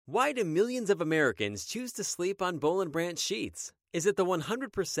Why do millions of Americans choose to sleep on Boll & Branch sheets? Is it the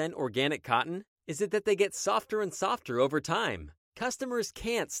 100% organic cotton? Is it that they get softer and softer over time? Customers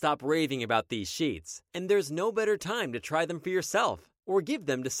can't stop raving about these sheets, and there's no better time to try them for yourself or give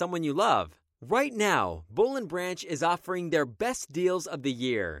them to someone you love. Right now, Boll & Branch is offering their best deals of the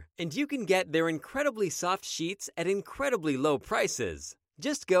year, and you can get their incredibly soft sheets at incredibly low prices.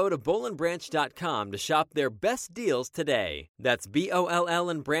 Just go to bollandbranch.com to shop their best deals today. That's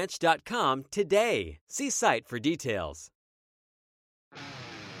BOLLandbranch.com today. See site for details.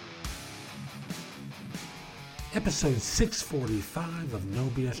 Episode 645 of No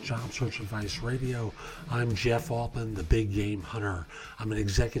BS Job Search Advice Radio. I'm Jeff Altman, the Big Game Hunter. I'm an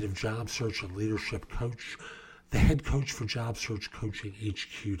executive job search and leadership coach, the head coach for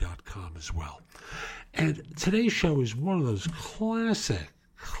JobSearchCoachingHQ.com as well. And today's show is one of those classic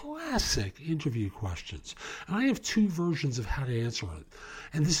interview questions. And I have two versions of how to answer it.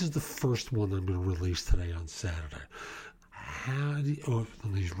 And this is the first one I'm going to release today on Saturday. Let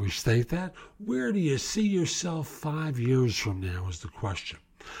me restate that. Where do you see yourself 5 years from now is the question.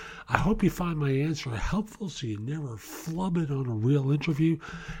 I hope you find my answer helpful so you never flub it on a real interview.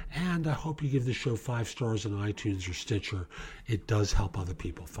 And I hope you give the show 5 stars on iTunes or Stitcher. It does help other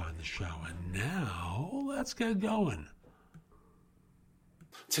people find the show. And now, let's get going.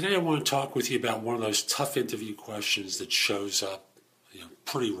 Today I want to talk with you about one of those tough interview questions that shows up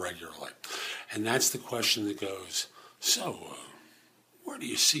pretty regularly. And that's the question that goes, where do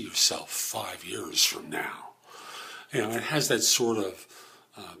you see yourself 5 years from now? It has that sort of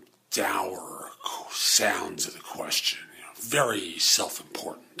dour sound to the question, very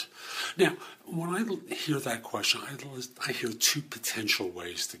self-important. Now, when I hear that question, I hear two potential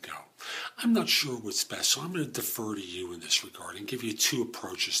ways to go. I'm not sure what's best, so I'm going to defer to you in this regard and give you two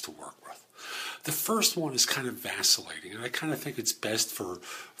approaches to work with. The first one is kind of vacillating, and I kind of think it's best for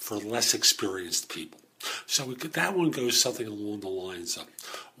less experienced people. So that one goes something along the lines of,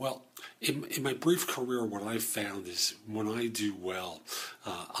 in my brief career, what I've found is when I do well,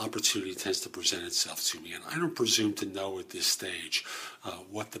 opportunity tends to present itself to me. And I don't presume to know at this stage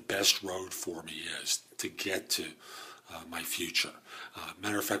what the best road for me is to get to my future.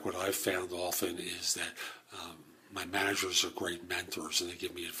 Matter of fact, what I've found often is that my managers are great mentors and they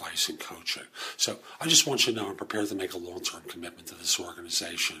give me advice and coaching. So I just want you to know I'm prepared to make a long-term commitment to this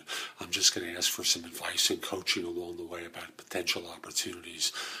organization. I'm just going to ask for some advice and coaching along the way about potential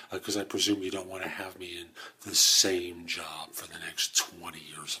opportunities because I presume you don't want to have me in the same job for the next 20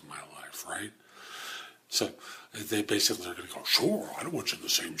 years of my life, right? So they basically are going to go, sure, I don't want you in the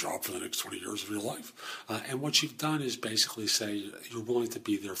same job for the next 20 years of your life. And what you've done is basically say you're willing to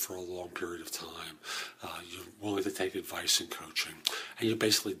be there for a long period of time. You're willing to take advice and coaching. And you're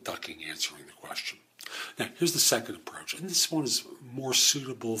basically ducking answering the question. Now, here's the second approach. And this one is more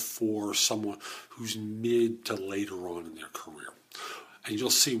suitable for someone who's mid to later on in their career. And you'll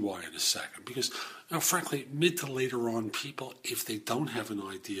see why in a second. Because, frankly, mid to later on people, if they don't have an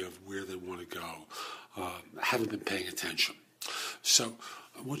idea of where they want to go, haven't been paying attention. So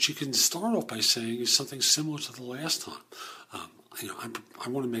what you can start off by saying is something similar to the last time. I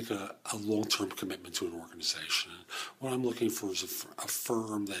want to make a long-term commitment to an organization. And what I'm looking for is a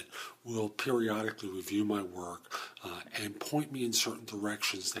firm that will periodically review my work and point me in certain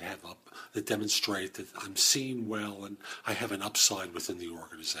directions that demonstrate that I'm seen well and I have an upside within the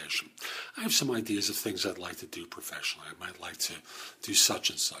organization. I have some ideas of things I'd like to do professionally. I might like to do such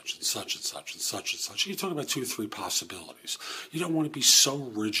and such and such and such and such and such. You talk about 2 or 3 possibilities. You don't want to be so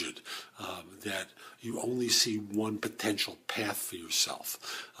rigid that you only see one potential path for yourself.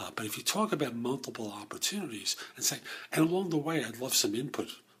 But if you talk about multiple opportunities and say, and along the way, I'd love some input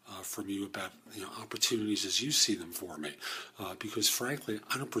from you about opportunities as you see them for me, because frankly,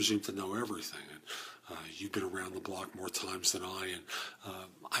 I don't presume to know everything. And you've been around the block more times than I, and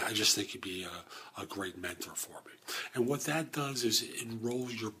I just think you'd be a great mentor for me. And what that does is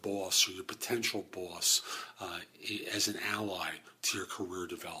enroll your boss or your potential boss as an ally to your career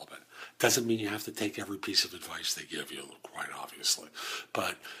development. Doesn't mean you have to take every piece of advice they give you, quite obviously,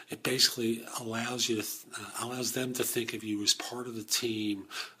 but it basically allows them to think of you as part of the team,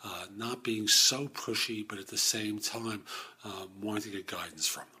 not being so pushy, but at the same time wanting to get guidance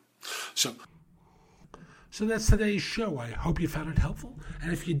from them. So that's today's show. I hope you found it helpful.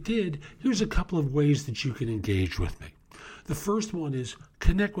 And if you did, here's a couple of ways that you can engage with me. The first one is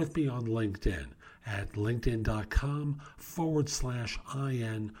connect with me on LinkedIn at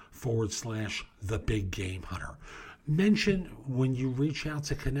linkedin.com/IN/The Big Game Hunter. Mention when you reach out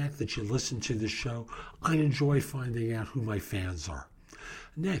to connect that you listen to the show. I enjoy finding out who my fans are.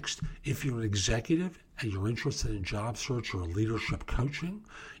 Next, if you're an executive and you're interested in job search or leadership coaching,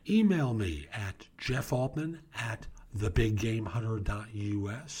 email me at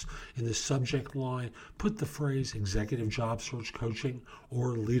jeffoltman@thebiggamehunter.us. In the subject line, put the phrase executive job search coaching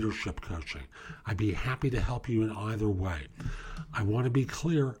or leadership coaching. I'd be happy to help you in either way. I want to be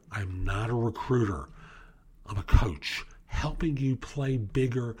clear, I'm not a recruiter. I'm a coach, helping you play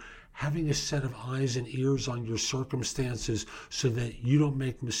bigger, having a set of eyes and ears on your circumstances so that you don't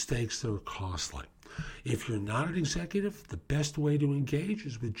make mistakes that are costly. If you're not an executive, the best way to engage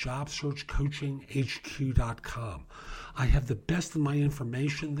is with JobSearchCoachingHQ.com. I have the best of my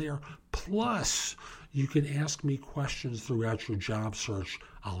information there, plus you can ask me questions throughout your job search.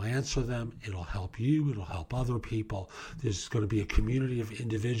 I'll answer them. It'll help you. It'll help other people. There's going to be a community of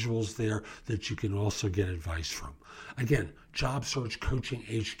individuals there that you can also get advice from. Again,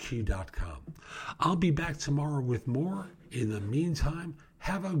 JobSearchCoachingHQ.com. I'll be back tomorrow with more. In the meantime,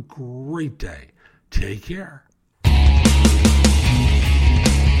 have a great day. Take care.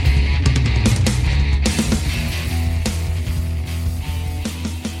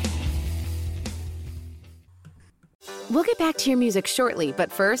 We'll get back to your music shortly,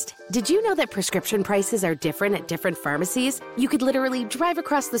 but first, did you know that prescription prices are different at different pharmacies? You could literally drive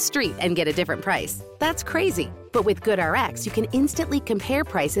across the street and get a different price. That's crazy. But with GoodRx, you can instantly compare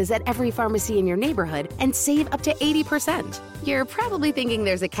prices at every pharmacy in your neighborhood and save up to 80%. You're probably thinking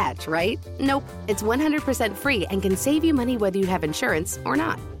there's a catch, right? Nope. It's 100% free and can save you money whether you have insurance or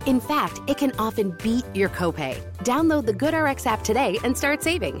not. In fact, it can often beat your copay. Download the GoodRx app today and start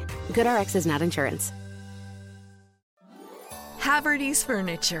saving. GoodRx is not insurance. Haverty's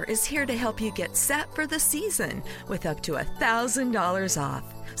Furniture is here to help you get set for the season with up to $1,000 off.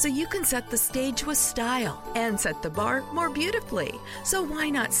 So you can set the stage with style and set the bar more beautifully. So why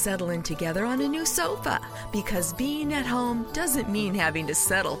not settle in together on a new sofa? Because being at home doesn't mean having to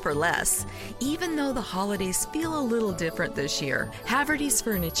settle for less. Even though the holidays feel a little different this year, Haverty's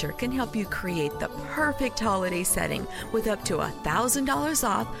Furniture can help you create the perfect holiday setting with up to $1,000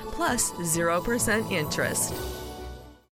 off plus 0% interest.